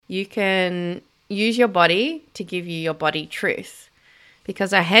you can use your body to give you your body truth.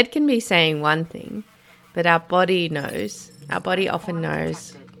 Because our head can be saying one thing, but our body knows. Our body often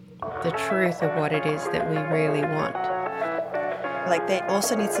knows the truth of what it is that we really want. Like, there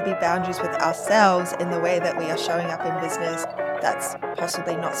also needs to be boundaries with ourselves in the way that we are showing up in business that's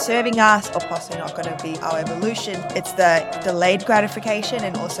possibly not serving us or possibly not going to be our evolution. It's the delayed gratification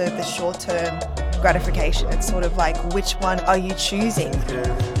and also the short-term gratification. It's sort of like, which one are you choosing?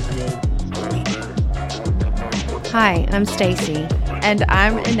 Hi, I'm Stacey. And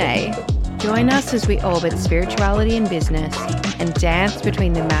I'm Ine. Join us as we orbit spirituality and business and dance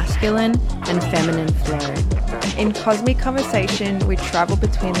between the masculine and feminine flow. In cosmic conversation, we travel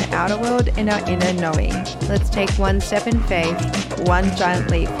between the outer world and our inner knowing. Let's take one step in faith, one giant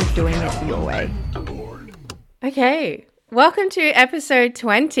leap for doing it your way. Okay, welcome to episode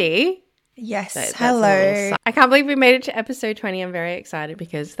 20. Yes, hello. I can't believe we made it to episode 20. I'm very excited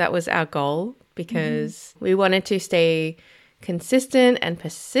because that was our goal, because we wanted to stay consistent and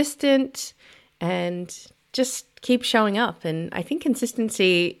persistent and just keep showing up. And I think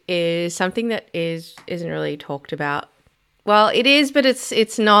consistency is something that isn't really talked about. Well, it is, but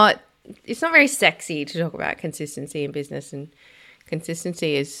it's not very sexy to talk about consistency in business, and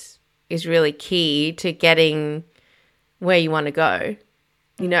consistency is really key to getting where you want to go,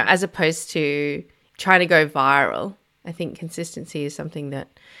 you know, as opposed to trying to go viral. I think consistency is something that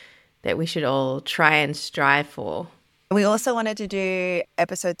we should all try and strive for. We also wanted to do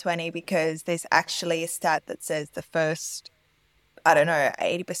episode 20 because there's actually a stat that says the first,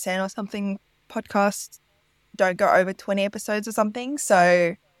 80% or something podcasts don't go over 20 episodes or something.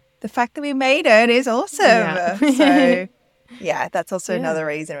 So the fact that we made it is awesome. Yeah. So yeah, that's also another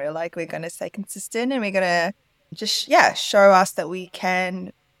reason we're going to stay consistent, and we're going to just, show us that we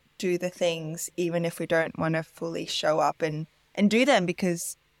can do the things even if we don't want to fully show up and do them,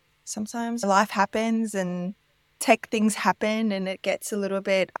 because sometimes life happens and tech things happen and it gets a little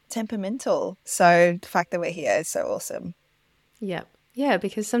bit temperamental. So the fact that we're here is so awesome. Yeah. Yeah,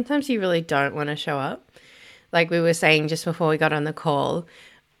 because sometimes you really don't want to show up. Like we were saying just before we got on the call,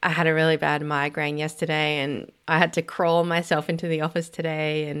 I had a really bad migraine yesterday and I had to crawl myself into the office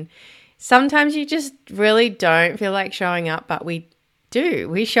today. And sometimes you just really don't feel like showing up, but we do.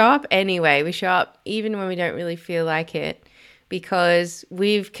 We show up anyway. We show up even when we don't really feel like it, because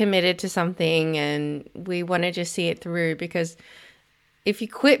we've committed to something and we want to just see it through. Because if you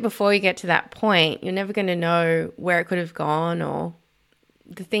quit before you get to that point, you're never going to know where it could have gone, or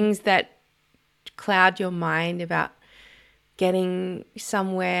the things that cloud your mind about getting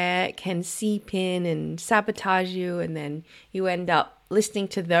somewhere can seep in and sabotage you. And then you end up listening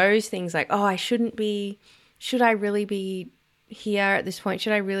to those things like, oh, should I really be here at this point?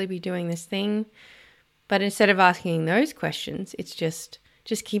 Should I really be doing this thing? But instead of asking those questions, it's just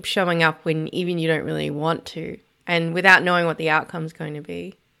keep showing up when even you don't really want to, and without knowing what the outcome's going to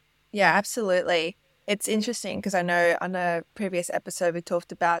be. Yeah, absolutely. It's interesting because I know on a previous episode we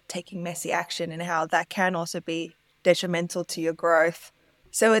talked about taking messy action and how that can also be detrimental to your growth.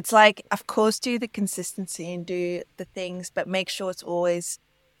 So it's like, of course, do the consistency and do the things, but make sure it's always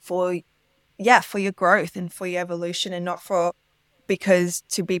for your growth and for your evolution, and not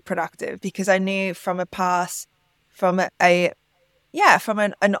to be productive. Because I knew from a past, from an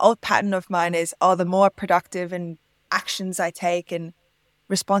old pattern of mine is, the more productive and actions I take and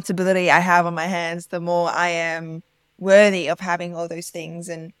responsibility I have on my hands, the more I am worthy of having all those things.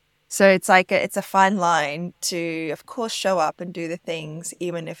 And so it's like it's a fine line to, of course, show up and do the things,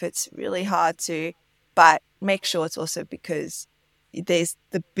 even if it's really hard to, but make sure it's also because there's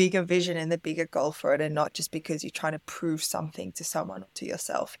the bigger vision and the bigger goal for it, and not just because you're trying to prove something to someone or to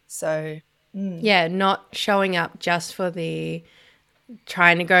yourself. So yeah, not showing up just for the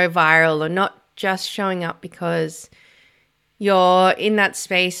trying to go viral, or not just showing up because you're in that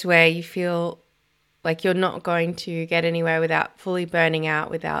space where you feel like you're not going to get anywhere without fully burning out,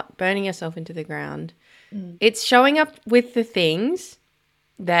 without burning yourself into the ground. It's showing up with the things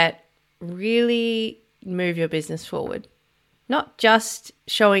that really move your business forward. Not just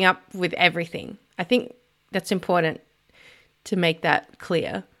showing up with everything. I think that's important to make that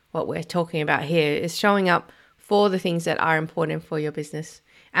clear. What we're talking about here is showing up for the things that are important for your business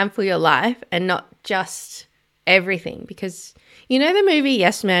and for your life, and not just everything. Because you know the movie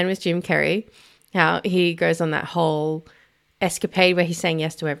Yes Man with Jim Carrey, how he goes on that whole escapade where he's saying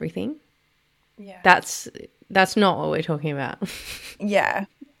yes to everything? Yeah. That's not what we're talking about. Yeah,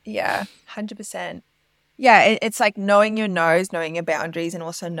 100%. Yeah, it's like knowing your no's, knowing your boundaries, and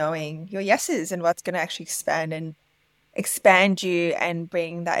also knowing your yeses and what's going to actually expand you and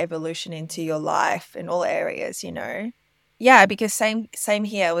bring that evolution into your life in all areas, you know. Yeah, because same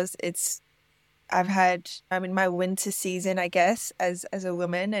here. I'm in my winter season, I guess, as a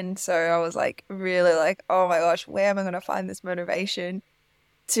woman, and so I was like really like, oh my gosh, where am I going to find this motivation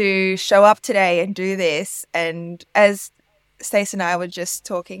to show up today and do this? And as Stacey and I were just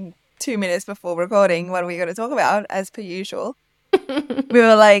talking 2 minutes before recording, what are we going to talk about, as per usual? we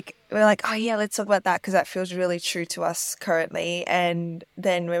were like, oh yeah, let's talk about that because that feels really true to us currently. And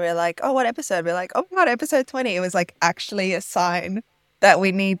then we were like, oh, what episode? We're like, oh my God, episode 20. It was like actually a sign that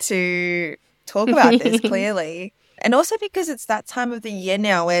we need to talk about this clearly. And also because it's that time of the year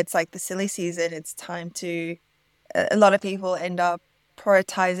now where it's like the silly season. It's time to, a lot of people end up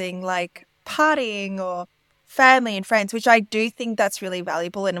prioritizing like partying or family and friends, which I do think that's really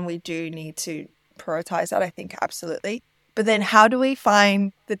valuable. And we do need to prioritize that, I think, absolutely. But then how do we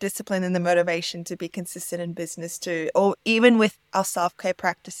find the discipline and the motivation to be consistent in business too, or even with our self-care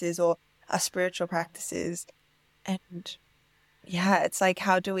practices or our spiritual practices? And yeah, it's like,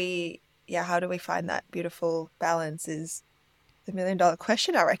 how do we find that beautiful balance is the $1,000,000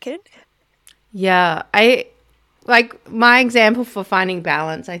 question, I reckon. Yeah, I like my example for finding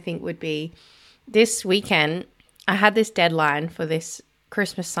balance, I think, would be this weekend. I had this deadline for this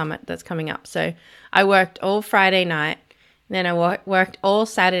Christmas summit that's coming up. So I worked all Friday night. Then I worked all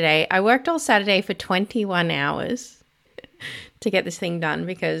Saturday. I worked all Saturday for 21 hours to get this thing done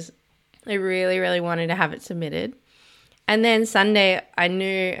because I really, really wanted to have it submitted. And then Sunday, I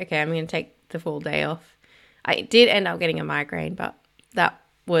knew, okay, I'm going to take the full day off. I did end up getting a migraine, but that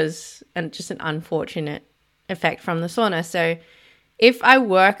was just an unfortunate effect from the sauna. So if I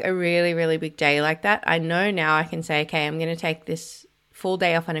work a really, really big day like that, I know now I can say, okay, I'm going to take this full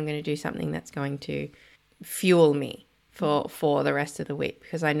day off and I'm going to do something that's going to fuel me for the rest of the week,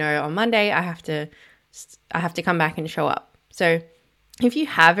 because I know on Monday I have to come back and show up. So if you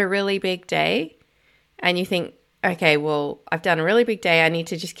have a really big day and you think, okay, well, I've done a really big day, I need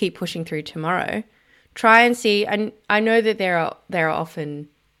to just keep pushing through tomorrow, try and see. And I know that there are often,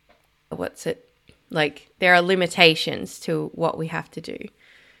 there are limitations to what we have to do.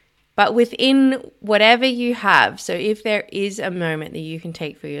 But within whatever you have, so if there is a moment that you can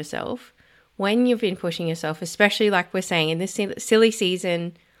take for yourself, when you've been pushing yourself, especially like we're saying in this silly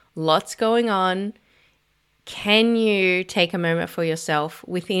season, lots going on, can you take a moment for yourself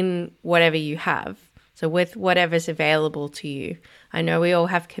within whatever you have? So with whatever's available to you. I know we all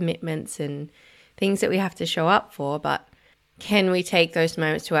have commitments and things that we have to show up for, but can we take those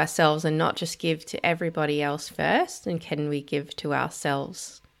moments to ourselves and not just give to everybody else first? And can we give to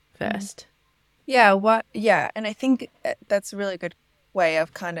ourselves first? Yeah, and I think that's a really good way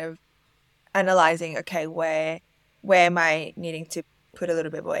of kind of analyzing, okay, where am I needing to put a little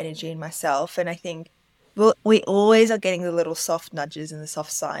bit more energy in myself? And I think we always are getting the little soft nudges and the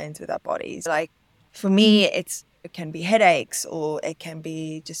soft signs with our bodies. Like for me, it can be headaches, or it can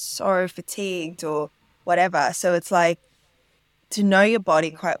be just so fatigued or whatever. So it's like to know your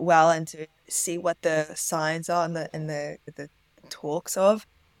body quite well and to see what the signs are and the talks of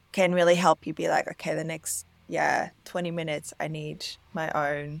can really help you be like, okay, the next 20 minutes I need my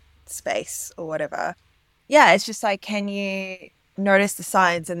own space or whatever. Yeah, it's just like, can you notice the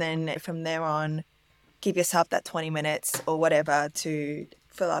signs and then from there on give yourself that 20 minutes or whatever to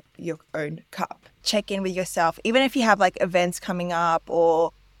fill up your own cup. Check in with yourself, even if you have like events coming up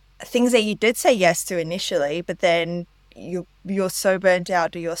or things that you did say yes to initially, but then you're so burnt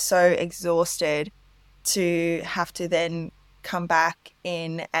out or you're so exhausted to have to then come back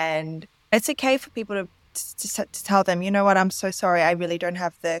in. And it's okay for people to tell them, you know what, I'm so sorry, I really don't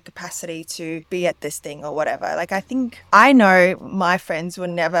have the capacity to be at this thing or whatever. Like, I know my friends will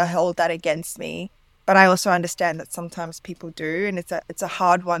never hold that against me, but I also understand that sometimes people do, and it's a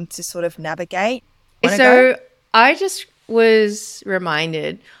hard one to sort of navigate. So I just was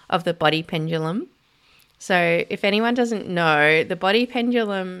reminded of the body pendulum. So if anyone doesn't know, the body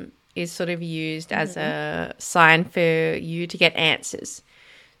pendulum is sort of used as a sign for you to get answers.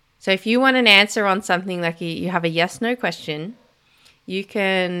 So if you want an answer on something, like you have a yes/no question, you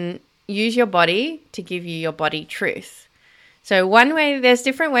can use your body to give you your body truth. So one way, there's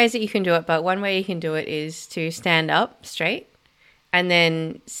different ways that you can do it, but one way you can do it is to stand up straight and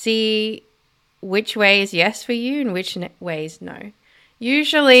then see which way is yes for you and which way is no.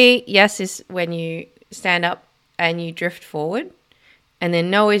 Usually yes is when you stand up and you drift forward, and then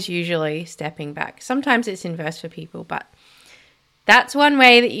no is usually stepping back. Sometimes it's inverse for people, but that's one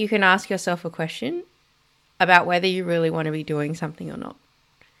way that you can ask yourself a question about whether you really want to be doing something or not.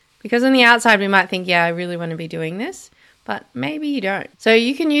 Because on the outside, we might think, yeah, I really want to be doing this, but maybe you don't. So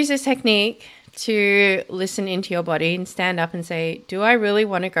you can use this technique to listen into your body and stand up and say, do I really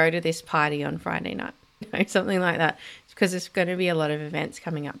want to go to this party on Friday night? Something like that. because there's going to be a lot of events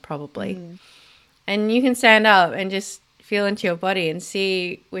coming up probably. And you can stand up and just feel into your body and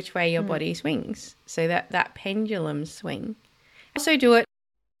see which way your body swings. So that pendulum swing. Also do it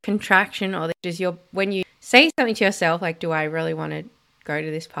contraction, or does when you say something to yourself like, do I really want to go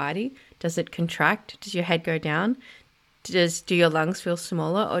to this party? Does it contract? Does your head go down? Do your lungs feel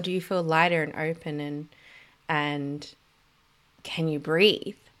smaller, or do you feel lighter and open and can you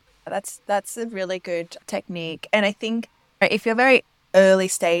breathe? That's a really good technique. And I think if you're very early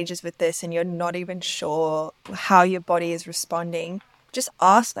stages with this and you're not even sure how your body is responding, just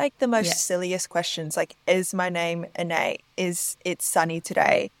ask like the most silliest questions, like, is my name Anae? Is it sunny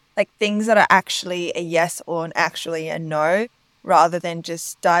today? Like things that are actually a yes or actually a no, rather than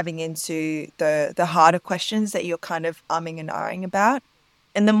just diving into the harder questions that you're kind of umming and ahhing about.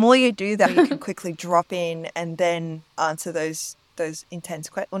 And the more you do that, you can quickly drop in and then answer those intense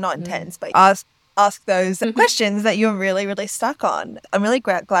questions, well, not intense, but ask those questions that you're really, really stuck on. I'm really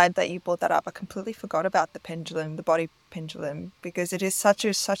glad that you brought that up. I completely forgot about the pendulum, the body pendulum, because it is such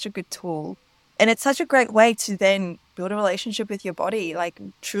a good tool. And it's such a great way to then build a relationship with your body, like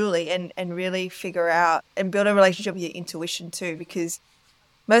truly, and really figure out and build a relationship with your intuition too, because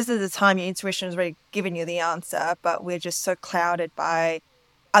most of the time your intuition is already giving you the answer, but we're just so clouded by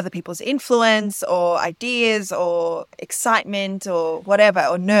other people's influence or ideas or excitement or whatever,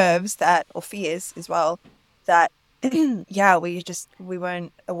 or nerves or fears as well, that we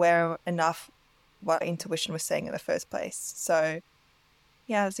weren't aware enough what intuition was saying in the first place. So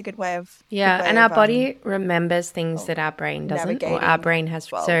yeah, it's a good way of and our body remembers things that our brain doesn't, or our brain has.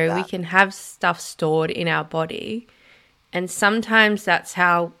 So we can have stuff stored in our body, and sometimes that's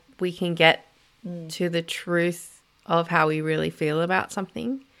how we can get to the truth of how we really feel about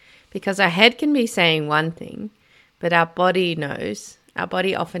something, because our head can be saying one thing, but our body knows. Our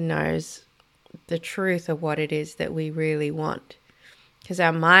body often knows the truth of what it is that we really want, because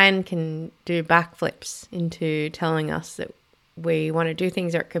our mind can do backflips into telling us that we want to do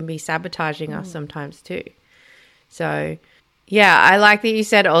things that can be sabotaging us sometimes too. So yeah, I like that you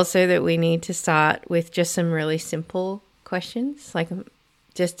said also that we need to start with just some really simple questions, like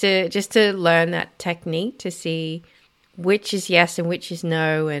just to learn that technique to see which is yes and which is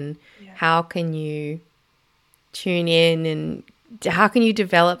no, and how can you tune in and how can you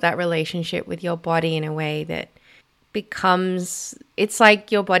develop that relationship with your body in a way that it's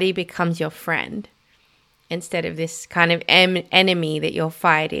like your body becomes your friend instead of this kind of enemy that you're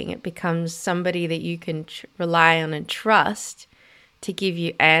fighting. It becomes somebody that you can rely on and trust to give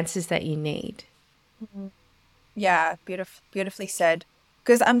you answers that you need. Yeah, beautifully said.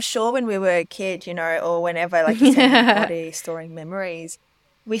 Because I'm sure when we were a kid, or whenever, like you said, body storing memories,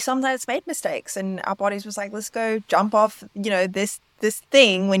 we sometimes made mistakes, and our bodies was like, let's go jump off, this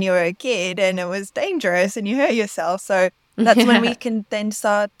thing when you were a kid, and it was dangerous and you hurt yourself. So that's when we can then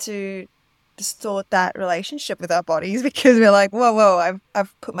start to distort that relationship with our bodies, because we're like, whoa,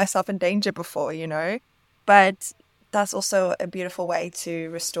 I've put myself in danger before, But that's also a beautiful way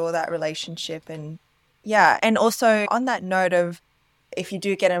to restore that relationship. And and also on that note of, if you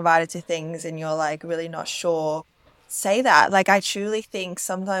do get invited to things and you're like really not sure, say that. Like, I truly think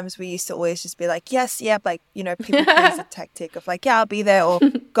sometimes we used to always just be like, yes, yeah, like, people please the tactic of like, yeah, I'll be there, or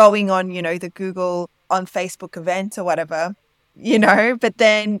going on, the Google on Facebook event or whatever, but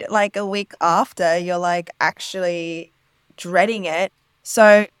then like a week after you're like actually dreading it.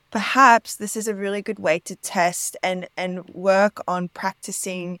 So perhaps this is a really good way to test and work on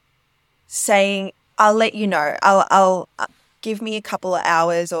practicing saying, I'll let you know, I'll give me a couple of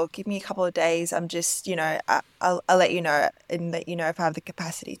hours or give me a couple of days. I'm just, I'll let you know and let you know if I have the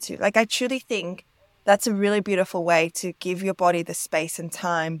capacity to. Like, I truly think that's a really beautiful way to give your body the space and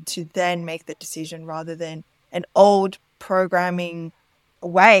time to then make the decision, rather than an old programming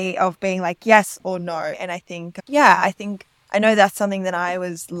way of being like yes or no. And I think, I know that's something that I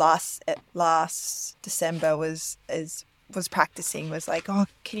was last December was practicing, was like, oh,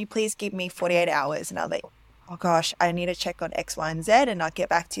 can you please give me 48 hours? And I'll like, oh gosh, I need to check on X, Y, and Z, and I'll get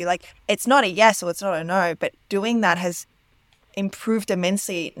back to you. Like, it's not a yes or it's not a no, but doing that has improved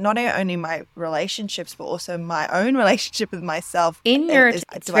immensely, not only my relationships, but also my own relationship with myself.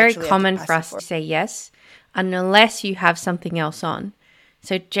 It's very common for us to say yes unless you have something else on.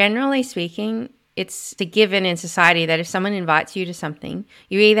 So generally speaking, it's a given in society that if someone invites you to something,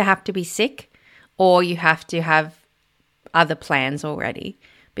 you either have to be sick or you have to have other plans already,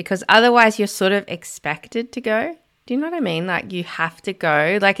 because otherwise you're sort of expected to go. Do you know what I mean? Like, you have to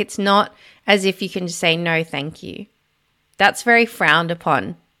go. Like, it's not as if you can just say no thank you. That's very frowned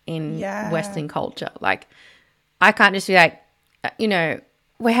upon in Western culture. Like, I can't just be like,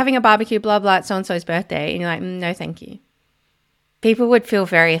 we're having a barbecue, blah, blah, it's so-and-so's birthday. And you're like, no, thank you. People would feel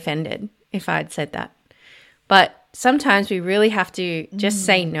very offended if I'd said that. But sometimes we really have to just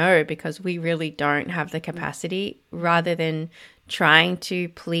say no because we really don't have the capacity, rather than trying to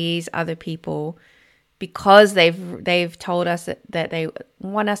please other people because they've told us that they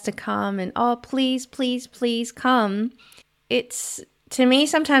want us to come and, oh, please, please, please come. It's, to me,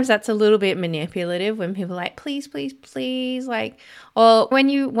 sometimes that's a little bit manipulative when people are like, please, please, please, like, or when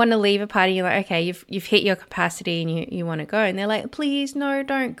you want to leave a party, you're like, okay, you've hit your capacity and you want to go, and they're like, please, no,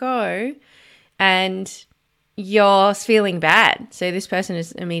 don't go, and you're feeling bad. So this person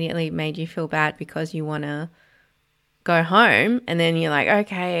has immediately made you feel bad because you want to go home, and then you're like,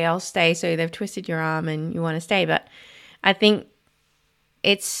 okay, I'll stay. So they've twisted your arm and you want to stay. But I think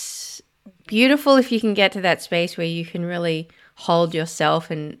it's beautiful if you can get to that space where you can really hold yourself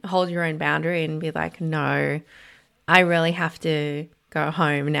and hold your own boundary and be like, no, I really have to go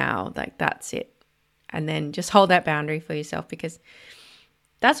home now. Like, that's it. And then just hold that boundary for yourself, because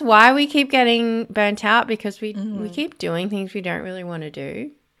that's why we keep getting burnt out, because we keep doing things we don't really want to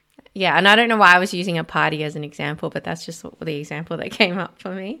do. Yeah, and I don't know why I was using a party as an example, but that's just the example that came up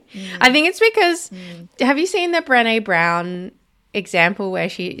for me. I think it's because, have you seen the Brené Brown example where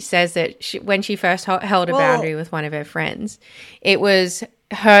she says that when she first held a boundary with one of her friends, it was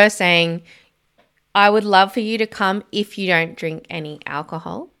her saying, I would love for you to come if you don't drink any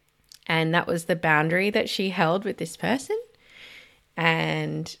alcohol. And that was the boundary that she held with this person.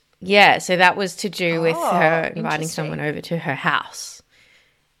 And yeah, so that was to do with her inviting someone over to her house.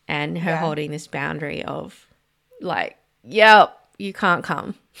 And her holding this boundary of like, yep, you can't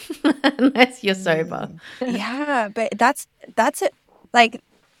come unless you're sober. Yeah, but that's it. Like,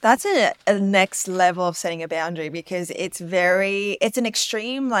 that's a next level of setting a boundary, because it's an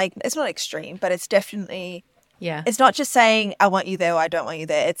extreme, like, it's not extreme, but it's definitely, it's not just saying I want you there or I don't want you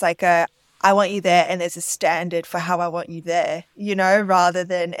there. It's like I want you there and there's a standard for how I want you there, you know, rather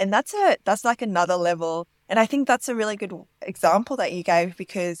than, and that's like another level. And I think that's a really good example that you gave,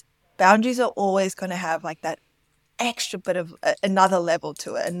 because boundaries are always going to have like that extra bit of another level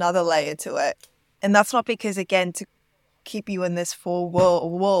to it, another layer to it. And that's not because, again, to keep you in this four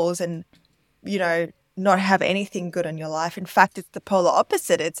walls and, you know, not have anything good in your life. In fact, it's the polar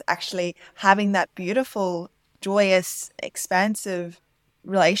opposite. It's actually having that beautiful, joyous, expansive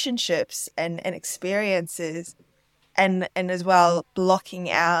relationships and experiences, and as well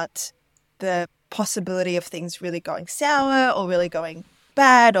blocking out the possibility of things really going sour or really going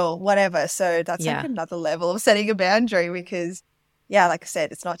bad or whatever. So that's like another level of setting a boundary, because like I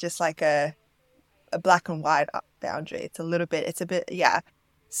said, it's not just like a black and white boundary. It's a bit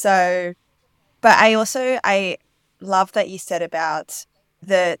so, but I love that you said about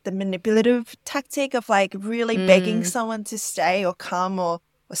the manipulative tactic of like really begging someone to stay or come or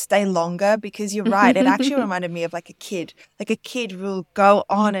stay longer, because you're right. It actually reminded me of like a kid. Like a kid will go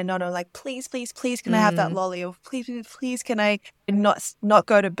on and on, like, please, please, please, can I have that lolly? Or please, please, please, can I not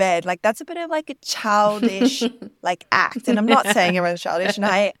go to bed? Like, that's a bit of like a childish like act. And I'm not saying everyone's childish. And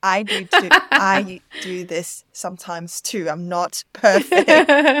I do too. I do this sometimes too. I'm not perfect.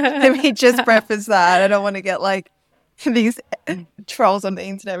 Let me just preface that. I don't want to get like these trolls on the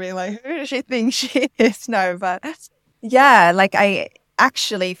internet being like, who does she think she is? No, but yeah, like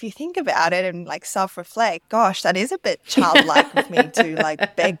actually, if you think about it and like self-reflect, gosh, that is a bit childlike with me to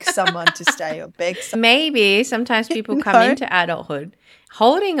like beg someone to stay or Maybe sometimes people come into adulthood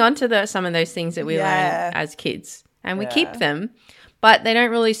holding on to some of those things that we learned as kids, and we keep them, but they don't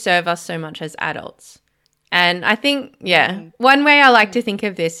really serve us so much as adults. And I think, one way I like to think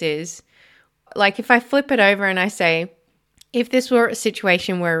of this is like, if I flip it over and I say, if this were a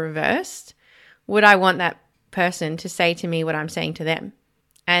situation were reversed, would I want that person to say to me what I'm saying to them?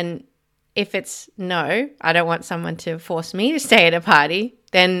 And if it's no, I don't want someone to force me to stay at a party,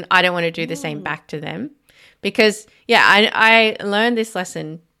 then I don't want to do the same back to them. Because I learned this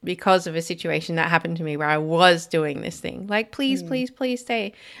lesson because of a situation that happened to me where I was doing this thing, like, please, please, please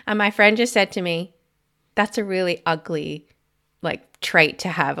stay. And my friend just said to me, that's a really ugly like trait to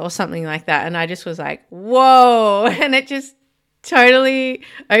have, or something like that. And I just was like, whoa. And it just totally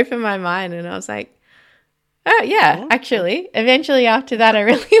opened my mind. And I was like, oh, yeah, actually, eventually after that, I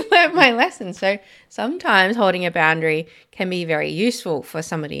really learned my lesson. So sometimes holding a boundary can be very useful for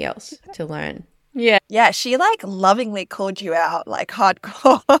somebody else to learn. Yeah. Yeah, she like lovingly called you out like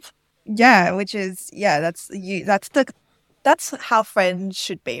hardcore. Which is, that's how friends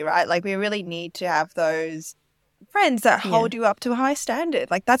should be, right? Like, we really need to have those friends that hold you up to a high standard.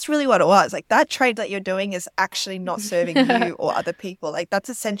 Like, that's really what it was. Like, that trade that you're doing is actually not serving you or other people. Like, that's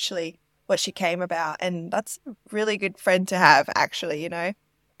essentially what she came about, and that's a really good friend to have, actually, you know.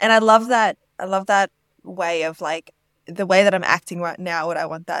 And I love that. I love that way of like the way that I'm acting right now. Would I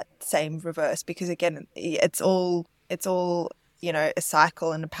want that same reverse? Because again, it's all a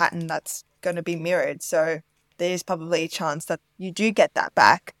cycle and a pattern that's going to be mirrored. So there's probably a chance that you do get that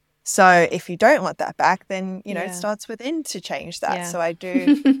back. So if you don't want that back, then it starts within to change that. Yeah. So I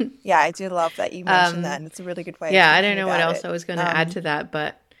do, I do love that you mentioned that, and it's a really good way. Yeah, of I don't know what else it. I was going to add to that,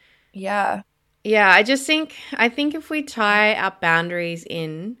 but yeah. I think if we tie our boundaries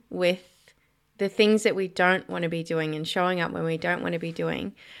in with the things that we don't want to be doing and showing up when we don't want to be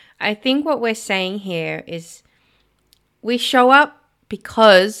doing, I think what we're saying here is we show up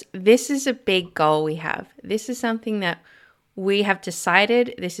because this is a big goal we have. This is something that we have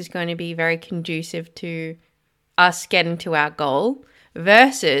decided this is going to be very conducive to us getting to our goal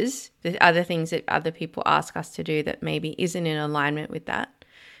versus the other things that other people ask us to do that maybe isn't in alignment with that.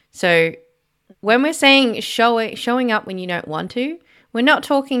 So when we're saying showing up when you don't want to, we're not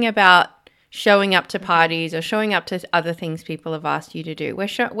talking about showing up to parties or showing up to other things people have asked you to do.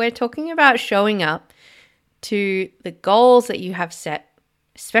 We're talking about showing up to the goals that you have set,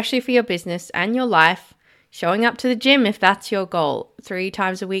 especially for your business and your life. Showing up to the gym if that's your goal. 3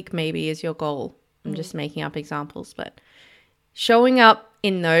 times a week maybe is your goal. I'm just making up examples, but showing up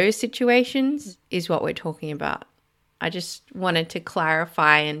in those situations is what we're talking about. I just wanted to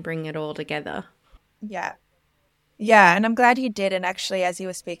clarify and bring it all together. Yeah. Yeah, and I'm glad you did. And actually, as you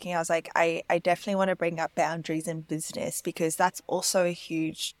were speaking, I was like, I definitely want to bring up boundaries in business because that's also a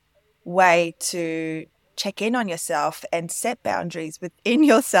huge way to check in on yourself and set boundaries within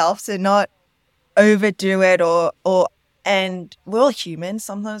yourself to not overdo it and we're all human.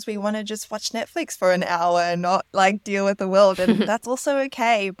 Sometimes we want to just watch Netflix for an hour and not like deal with the world, and that's also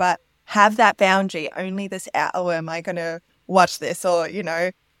okay, but have that boundary. Only this hour am I going to watch this, or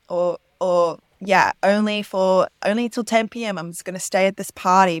only till 10 p.m. I'm just going to stay at this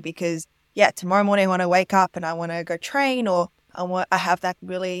party because tomorrow morning I want to wake up and I want to go train, or I have that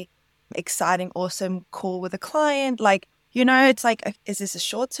really exciting, awesome call with a client. Like, it's like, is this a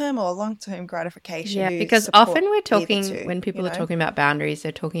short-term or a long-term gratification? Yeah, because often we're talking, when people are talking about boundaries,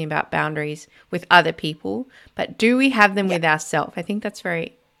 they're talking about boundaries with other people, but do we have them with ourselves? I think that's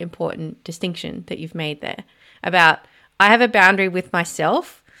very important distinction that you've made there about I have a boundary with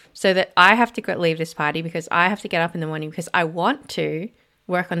myself so that I have to leave this party because I have to get up in the morning because I want to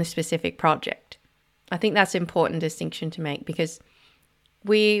work on this specific project. I think that's an important distinction to make because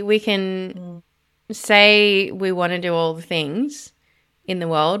we can say we want to do all the things in the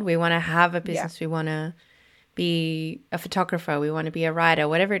world. We want to have a business. We want to be a photographer. We want to be a writer,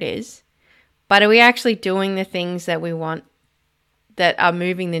 whatever it is. But are we actually doing the things that we want that are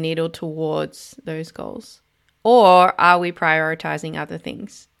moving the needle towards those goals? Or are we prioritizing other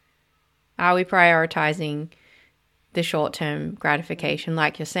things? Are we prioritizing the short-term gratification,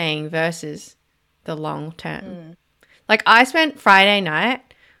 like you're saying, versus the long-term? Like I spent Friday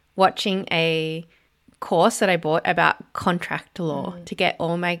night watching a course that I bought about contract law to get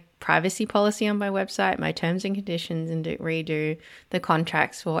all my privacy policy on my website, my terms and conditions, and redo the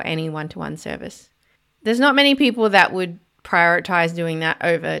contracts for any one-to-one service. There's not many people that would prioritize doing that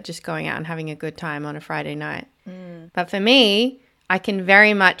over just going out and having a good time on a Friday night. But for me, I'm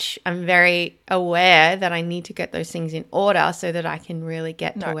very aware that I need to get those things in order so that I can really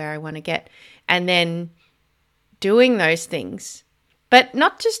get to where I want to get. And then doing those things, but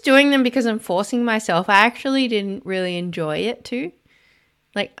not just doing them because I'm forcing myself. I actually didn't really enjoy it too.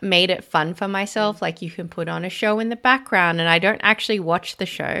 Like made it fun for myself. Like you can put on a show in the background and I don't actually watch the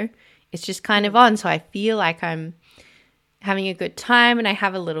show. It's just kind of on. So I feel like I'm having a good time and I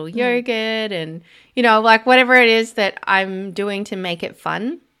have a little yogurt and, like whatever it is that I'm doing to make it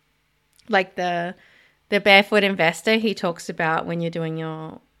fun. Like the Barefoot Investor, he talks about when you're doing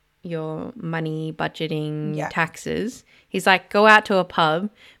your money budgeting taxes. He's like, go out to a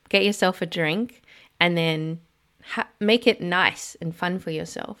pub, get yourself a drink, and then make it nice and fun for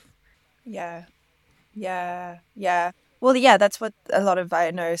yourself. Yeah. Well, that's what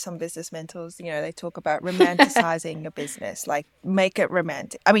I know some business mentors, they talk about romanticizing a business, like make it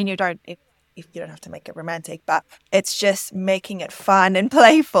romantic. I mean, you don't have to make it romantic, but it's just making it fun and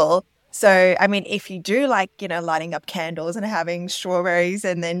playful. So, I mean, if you do like, lighting up candles and having strawberries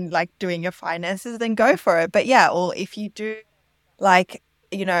and then like doing your finances, then go for it. But or if you do like,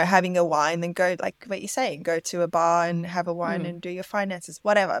 having a wine, then go like what you're saying, go to a bar and have a wine and do your finances,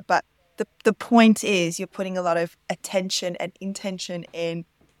 whatever. But the point is you're putting a lot of attention and intention in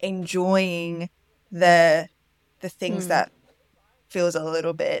enjoying the things that feels a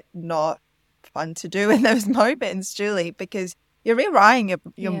little bit not fun to do in those moments, Julie, because you're rewiring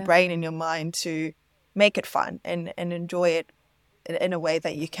your brain and your mind to make it fun and enjoy it in a way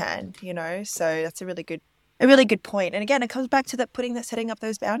that you can, so that's a really good point. And again, it comes back to setting up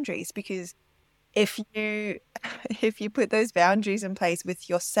those boundaries, because if you put those boundaries in place with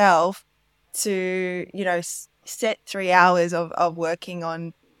yourself to, set 3 hours of working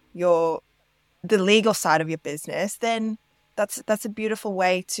on the legal side of your business, then that's a beautiful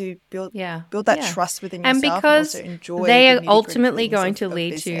way to build that trust within yourself, and because also enjoy they the are nitty-gritty ultimately things going to of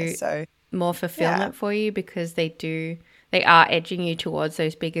lead business. to more fulfillment for you, because they are edging you towards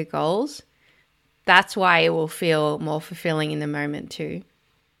those bigger goals. That's why it will feel more fulfilling in the moment too.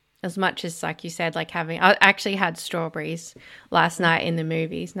 As much as, like you said, like I actually had strawberries last night in the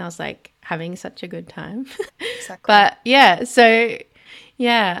movies, and I was like having such a good time. Exactly. But yeah, so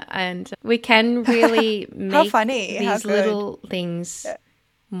yeah, and we can really make these little things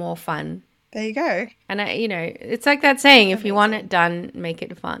more fun. There you go. And it's like that saying, if you want it done, make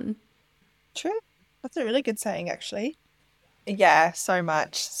it fun. True. That's a really good saying, actually. Yeah, so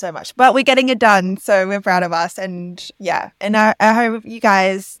much. But we're getting it done, so we're proud of us. And yeah, and I hope you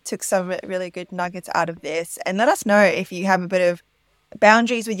guys took some really good nuggets out of this. And let us know if you have a bit of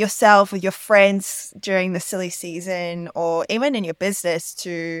boundaries with yourself, with your friends during the silly season, or even in your business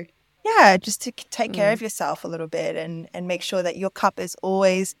just to take care of yourself a little bit and make sure that your cup is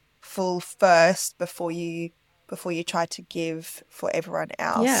always full first before you try to give for everyone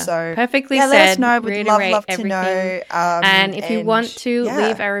else. Yeah, so perfectly said. Let us know. We'd love to everything. know. And if you want to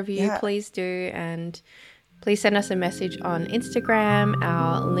leave a review, please do. And please send us a message on Instagram.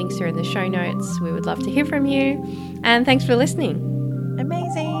 Our links are in the show notes. We would love to hear from you. And thanks for listening.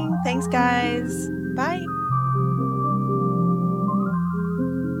 Amazing. Thanks, guys. Bye.